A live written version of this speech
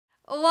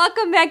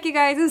Welcome back, you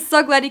guys. I'm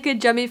so glad you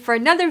could join me for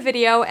another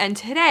video, and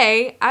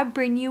today I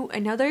bring you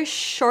another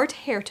short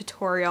hair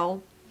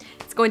tutorial.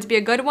 It's going to be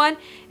a good one.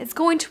 It's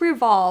going to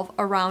revolve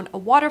around a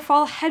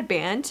waterfall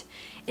headband,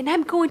 and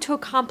I'm going to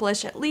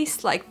accomplish at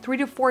least like 3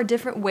 to 4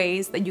 different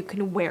ways that you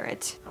can wear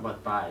it. How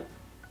about 5?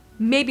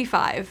 Maybe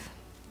 5.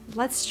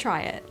 Let's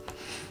try it.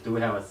 Do we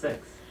have a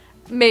 6?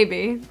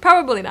 Maybe.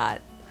 Probably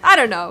not. I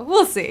don't know.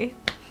 We'll see.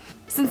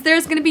 Since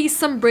there's going to be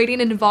some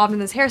braiding involved in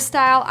this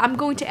hairstyle, I'm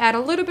going to add a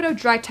little bit of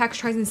dry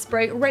texturizing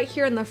spray right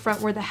here in the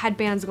front where the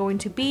headband is going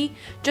to be,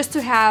 just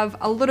to have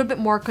a little bit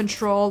more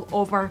control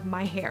over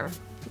my hair.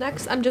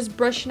 Next, I'm just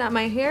brushing out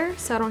my hair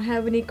so I don't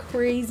have any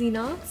crazy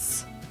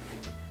knots.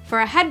 For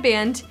a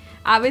headband,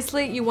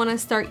 obviously you want to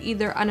start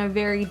either on a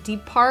very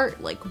deep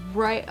part, like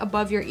right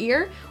above your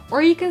ear,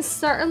 or you can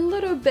start a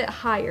little bit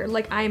higher,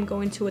 like I am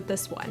going to with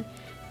this one.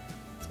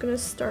 It's going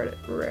to start it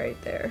right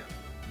there.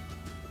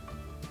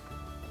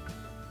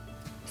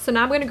 So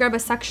now I'm going to grab a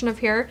section of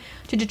hair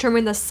to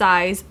determine the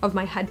size of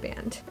my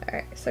headband.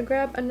 Alright, so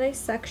grab a nice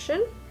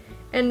section,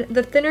 and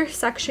the thinner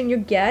section you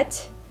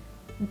get,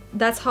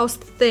 that's how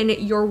thin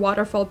your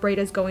waterfall braid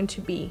is going to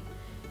be.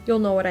 You'll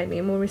know what I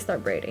mean when we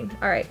start braiding.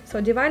 Alright,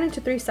 so divide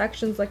into 3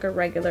 sections like a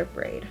regular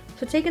braid.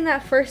 So taking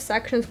that first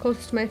section as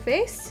closest to my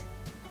face,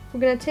 we're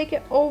going to take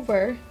it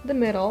over the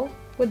middle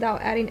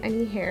without adding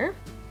any hair,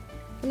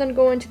 and then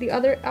go into the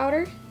other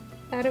outer,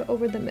 add it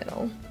over the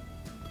middle.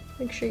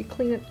 Make sure you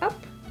clean it up.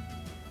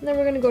 And then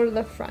we're going to go to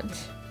the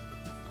front.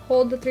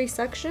 Hold the 3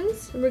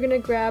 sections, and we're going to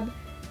grab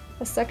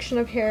a section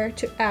of hair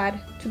to add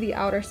to the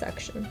outer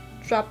section.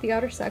 Drop the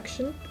outer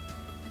section.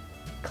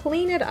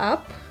 Clean it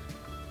up.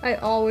 I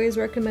always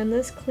recommend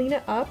this. Clean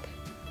it up.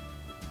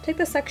 Take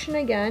the section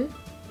again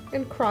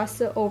and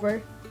cross it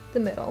over the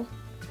middle.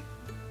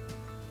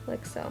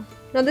 Like so.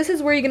 Now this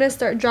is where you're going to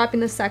start dropping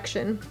the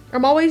section.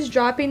 I'm always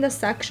dropping the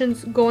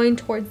sections going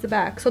towards the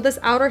back. So this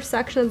outer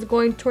section is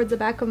going towards the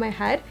back of my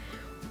head.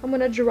 I'm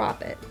going to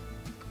drop it.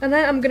 And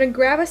then I'm going to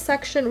grab a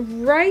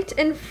section right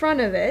in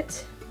front of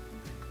it.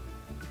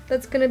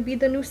 That's going to be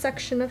the new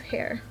section of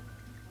hair.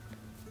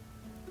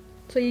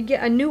 So you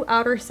get a new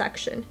outer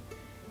section.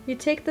 You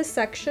take this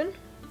section,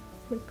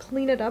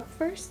 clean it up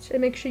first, and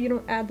make sure you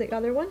don't add the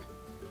other one.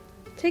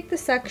 Take the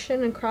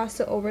section and cross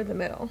it over the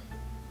middle.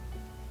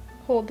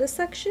 Hold this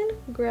section,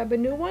 grab a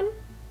new one,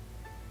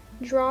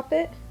 drop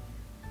it,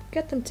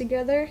 get them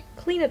together,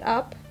 clean it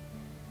up,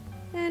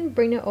 and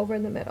bring it over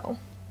the middle.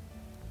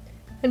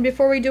 And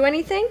before we do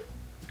anything,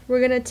 we're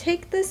going to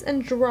take this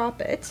and drop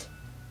it.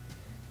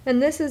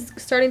 And this is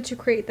starting to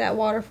create that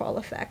waterfall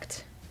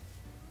effect.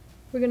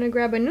 We're going to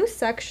grab a new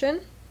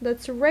section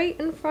that's right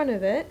in front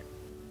of it.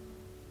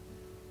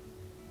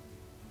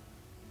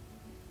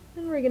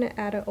 And we're going to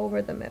add it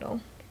over the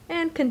middle.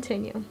 And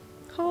continue.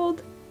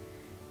 Hold,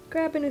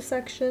 grab a new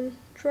section,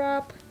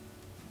 drop,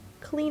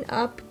 clean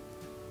up,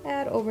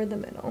 add over the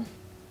middle.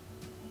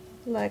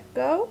 Let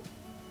go,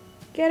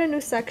 get a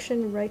new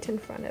section right in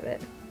front of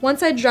it.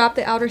 Once I drop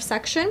the outer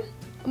section,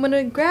 I'm going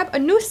to grab a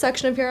new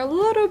section of hair a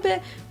little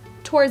bit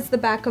towards the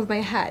back of my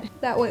head.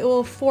 That way it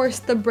will force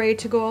the braid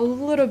to go a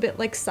little bit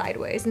like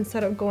sideways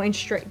instead of going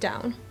straight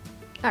down.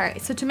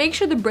 Alright, so to make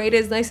sure the braid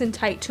is nice and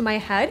tight to my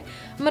head,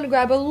 I'm going to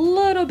grab a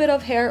little bit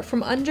of hair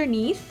from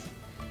underneath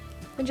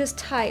and just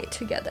tie it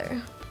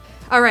together.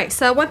 Alright,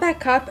 so I went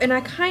back up and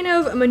I kind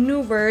of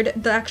maneuvered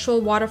the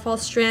actual waterfall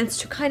strands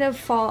to kind of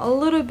fall a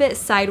little bit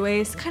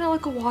sideways, kind of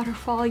like a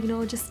waterfall, you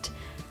know, just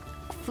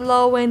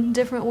flow in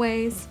different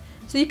ways.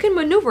 So you can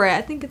maneuver it.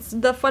 I think it's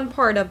the fun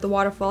part of the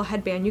waterfall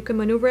headband. You can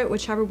maneuver it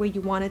whichever way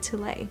you want it to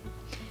lay.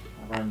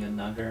 Around your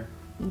nugger.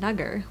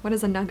 Nugger? What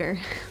is a nugger?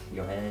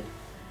 Your head.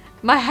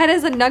 My head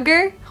is a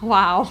nugger?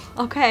 Wow.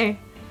 Okay.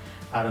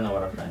 I don't know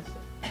what I'm trying to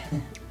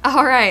say.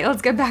 Alright,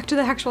 let's get back to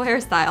the actual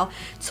hairstyle.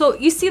 So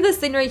you see this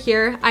thing right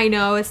here? I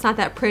know it's not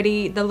that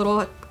pretty,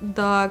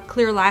 the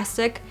clear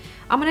elastic.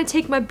 I'm gonna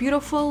take my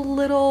beautiful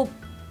little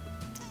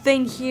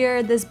thing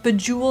here, this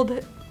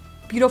bejeweled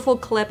beautiful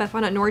clip I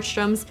found at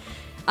Nordstrom's.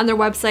 On their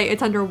website,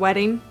 it's under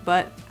wedding,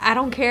 but I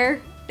don't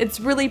care. It's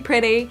really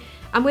pretty.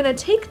 I'm gonna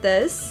take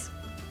this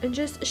and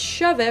just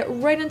shove it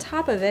right on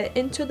top of it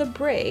into the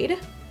braid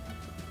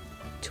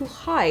to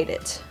hide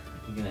it.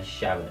 You're gonna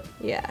shove it.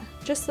 Yeah,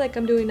 just like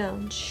I'm doing now,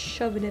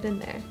 shoving it in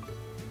there.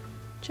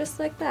 Just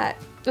like that.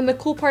 And the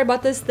cool part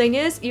about this thing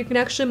is you can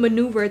actually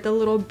maneuver the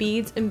little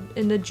beads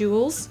in the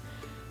jewels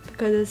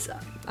because it's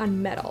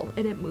on metal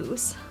and it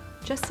moves.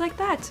 Just like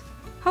that.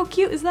 How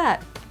cute is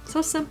that?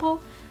 So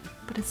simple,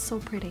 but it's so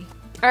pretty.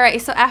 Alright,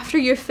 so after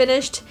you're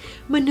finished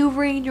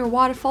maneuvering your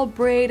waterfall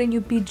braid and you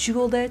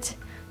bejeweled it,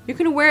 you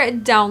can wear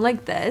it down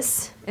like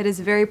this. It is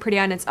very pretty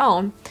on its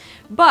own.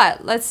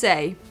 But let's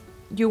say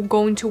you're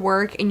going to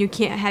work and you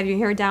can't have your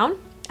hair down.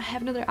 I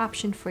have another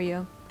option for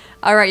you.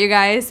 Alright, you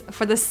guys,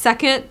 for the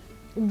second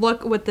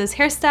look with this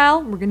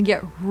hairstyle, we're gonna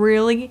get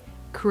really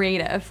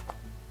creative.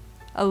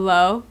 A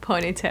low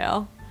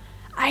ponytail.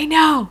 I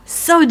know!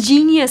 So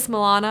genius,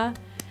 Milana.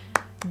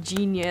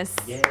 Genius.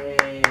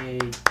 Yay!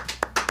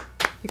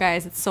 You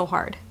guys, it's so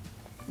hard.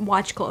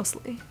 Watch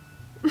closely.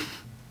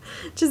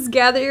 Just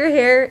gather your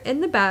hair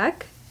in the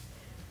back,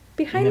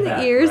 behind the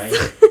back, ears.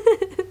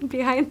 right?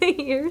 Behind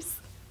the ears.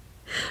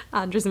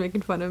 Andre's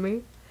making fun of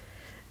me.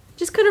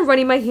 Just kind of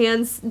running my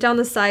hands down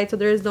the side so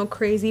there's no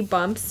crazy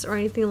bumps or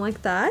anything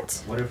like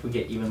that. What if we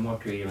get even more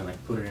creative and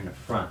like put it in the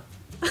front?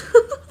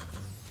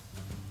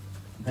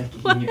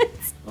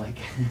 Like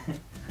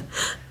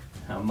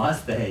a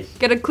mustache.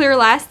 Get a clear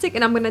elastic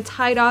and I'm gonna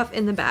tie it off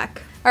in the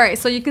back. Alright,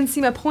 so you can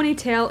see my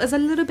ponytail is a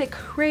little bit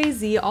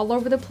crazy all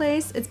over the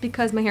place. It's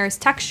because my hair is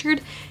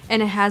textured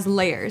and it has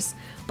layers.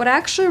 But I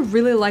actually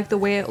really like the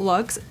way it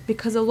looks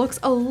because it looks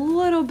a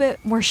little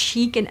bit more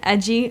chic and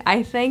edgy,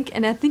 I think.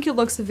 And I think it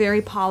looks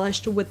very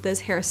polished with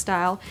this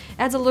hairstyle. It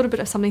adds a little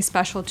bit of something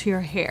special to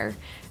your hair.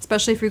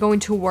 Especially if you're going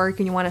to work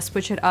and you want to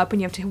switch it up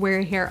and you have to wear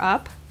your hair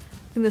up.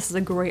 I think this is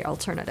a great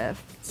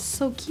alternative. It's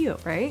so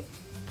cute, right?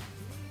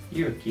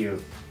 You're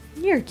cute.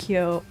 You're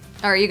cute.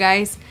 Alright, you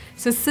guys.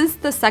 So since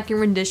the second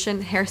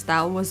rendition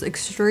hairstyle was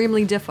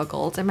extremely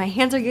difficult and my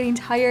hands are getting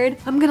tired,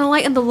 I'm gonna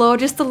lighten the load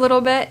just a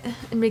little bit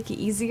and make it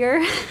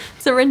easier.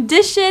 So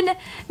rendition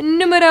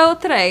numero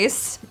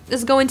tres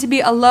is going to be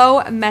a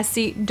low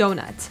messy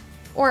donut.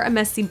 Or a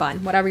messy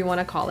bun, whatever you want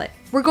to call it.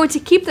 We're going to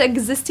keep the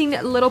existing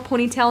little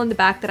ponytail in the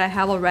back that I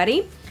have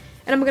already.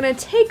 And I'm gonna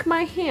take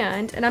my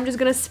hand and I'm just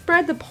gonna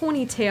spread the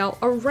ponytail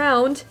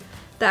around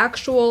the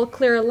actual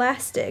clear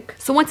elastic.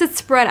 So once it's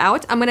spread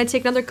out, I'm gonna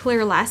take another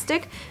clear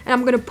elastic and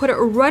I'm gonna put it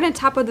right on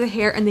top of the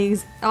hair and the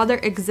other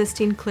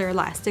existing clear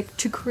elastic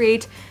to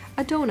create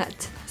a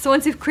donut. So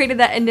once you've created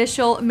that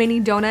initial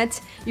mini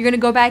donut, you're gonna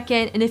go back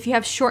in, and if you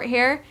have short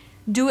hair,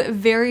 do it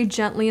very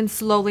gently and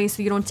slowly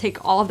so you don't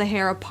take all of the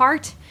hair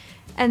apart.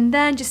 And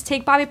then just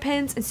take bobby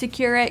pins and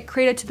secure it,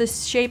 create it to the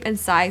shape and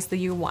size that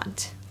you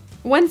want.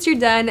 Once you're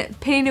done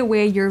pinning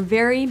away your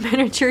very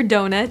miniature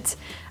donut,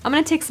 I'm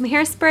gonna take some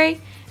hairspray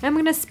and I'm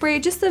gonna spray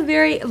just a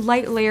very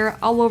light layer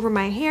all over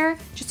my hair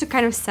just to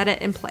kind of set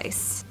it in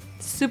place.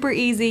 Super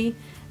easy,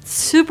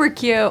 super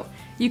cute.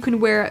 You can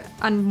wear it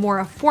on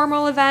more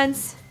formal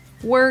events,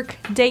 work,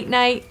 date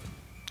night,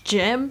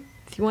 gym.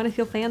 If you want to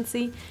feel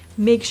fancy,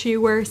 make sure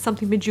you wear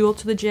something bejeweled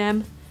to the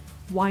gym.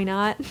 Why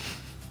not?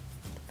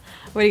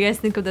 What do you guys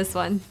think of this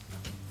one?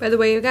 By the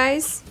way, you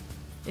guys,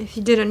 if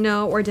you didn't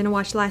know or didn't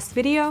watch the last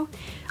video,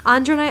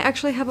 Andra and I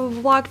actually have a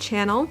vlog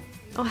channel.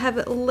 I'll have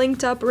it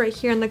linked up right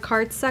here in the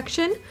cards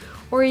section,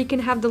 or you can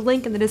have the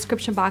link in the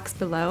description box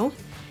below.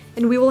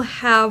 And we will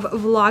have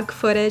vlog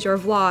footage or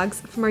vlogs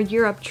from our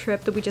Europe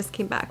trip that we just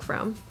came back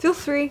from. Feel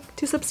free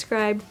to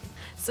subscribe.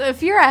 So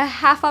if you're a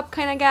half up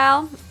kind of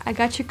gal, I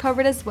got you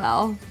covered as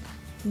well.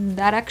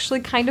 That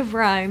actually kind of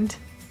rhymed.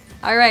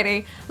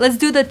 Alrighty, let's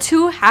do the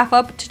 2 half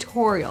up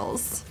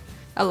tutorials.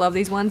 I love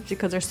these ones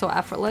because they're so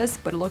effortless,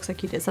 but it looks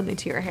like you did something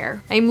to your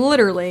hair. I'm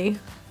literally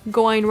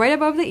going right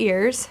above the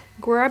ears,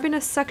 grabbing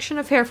a section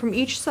of hair from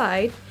each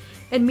side,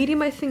 and meeting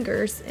my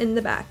fingers in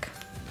the back.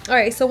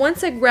 Alright, so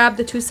once I grab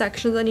the 2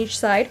 sections on each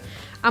side,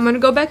 I'm going to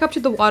go back up to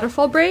the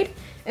waterfall braid,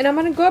 and I'm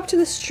going to go up to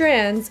the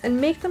strands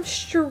and make them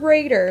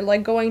straighter,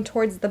 like going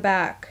towards the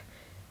back.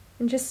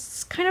 And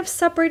just kind of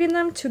separating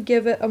them to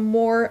give it a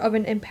more of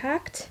an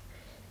impact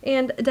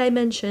and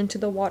dimension to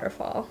the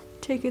waterfall.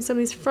 Taking some of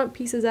these front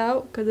pieces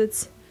out because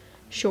it's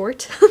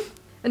short.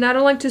 And I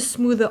don't like to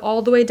smooth it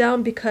all the way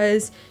down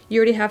because you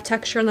already have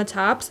texture on the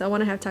top, so I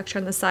want to have texture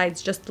on the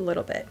sides just a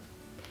little bit.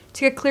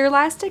 Take a clear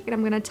elastic and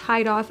I'm going to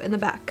tie it off in the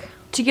back.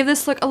 To give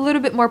this look a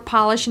little bit more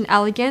polish and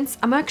elegance,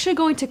 I'm actually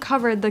going to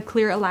cover the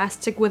clear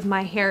elastic with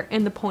my hair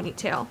in the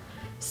ponytail.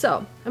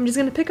 So I'm just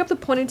going to pick up the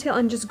ponytail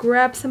and just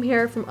grab some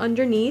hair from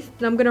underneath,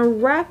 and I'm going to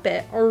wrap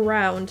it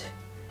around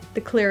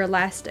the clear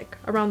elastic,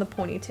 around the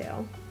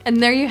ponytail. And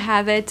there you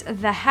have it,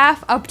 the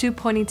half updo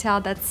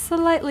ponytail that's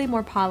slightly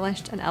more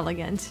polished and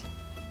elegant.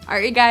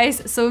 Alright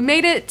guys, so we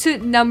made it to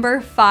number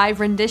 5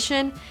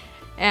 rendition,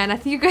 and I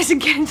think you guys are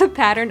getting the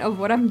pattern of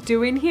what I'm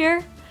doing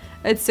here.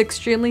 It's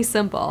extremely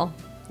simple.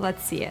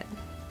 Let's see it.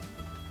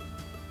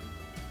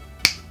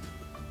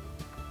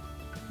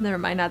 Never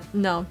mind,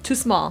 no, too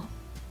small.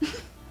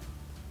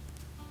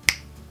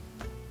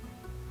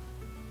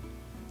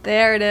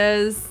 There it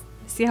is.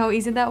 See how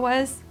easy that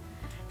was?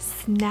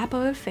 Snap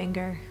of a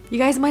finger. You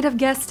guys might have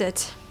guessed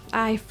it.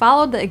 I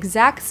followed the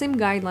exact same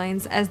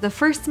guidelines as the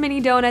first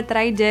mini donut that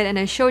I did, and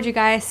I showed you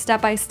guys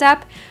step by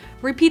step.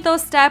 Repeat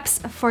those steps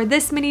for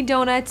this mini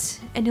donut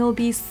and it'll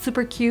be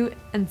super cute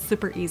and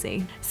super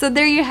easy. So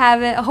there you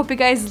have it. I hope you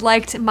guys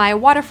liked my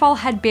waterfall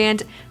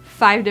headband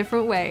 5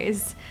 different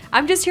ways.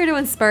 I'm just here to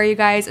inspire you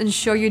guys and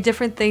show you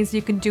different things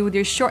you can do with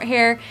your short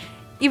hair.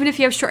 Even if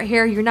you have short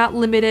hair, you're not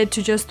limited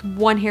to just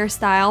one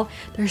hairstyle.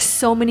 There's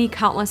so many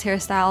countless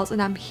hairstyles,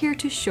 and I'm here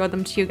to show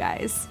them to you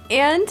guys.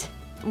 And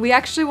we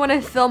actually want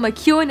to film a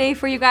Q&A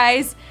for you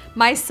guys,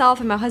 myself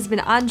and my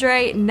husband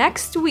Andre,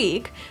 next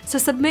week. So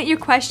submit your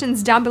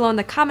questions down below in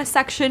the comment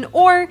section,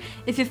 or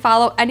if you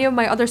follow any of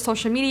my other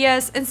social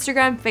medias,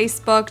 Instagram,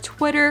 Facebook,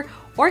 Twitter,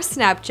 or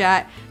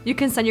Snapchat, you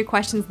can send your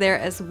questions there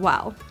as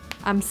well.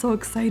 I'm so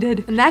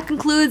excited. And that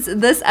concludes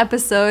this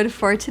episode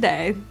for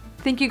today.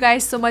 Thank you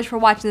guys so much for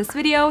watching this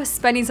video,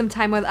 spending some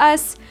time with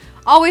us.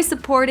 always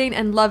supporting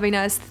and loving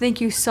us.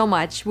 Thank you so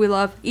much. We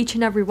love each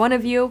and every one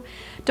of you.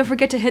 Don't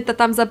forget to hit the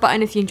thumbs up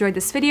button if you enjoyed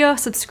this video.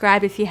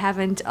 Subscribe if you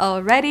haven't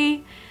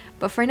already.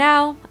 But for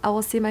now, I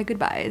will say my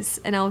goodbyes,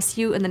 and I will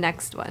see you in the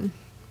next one.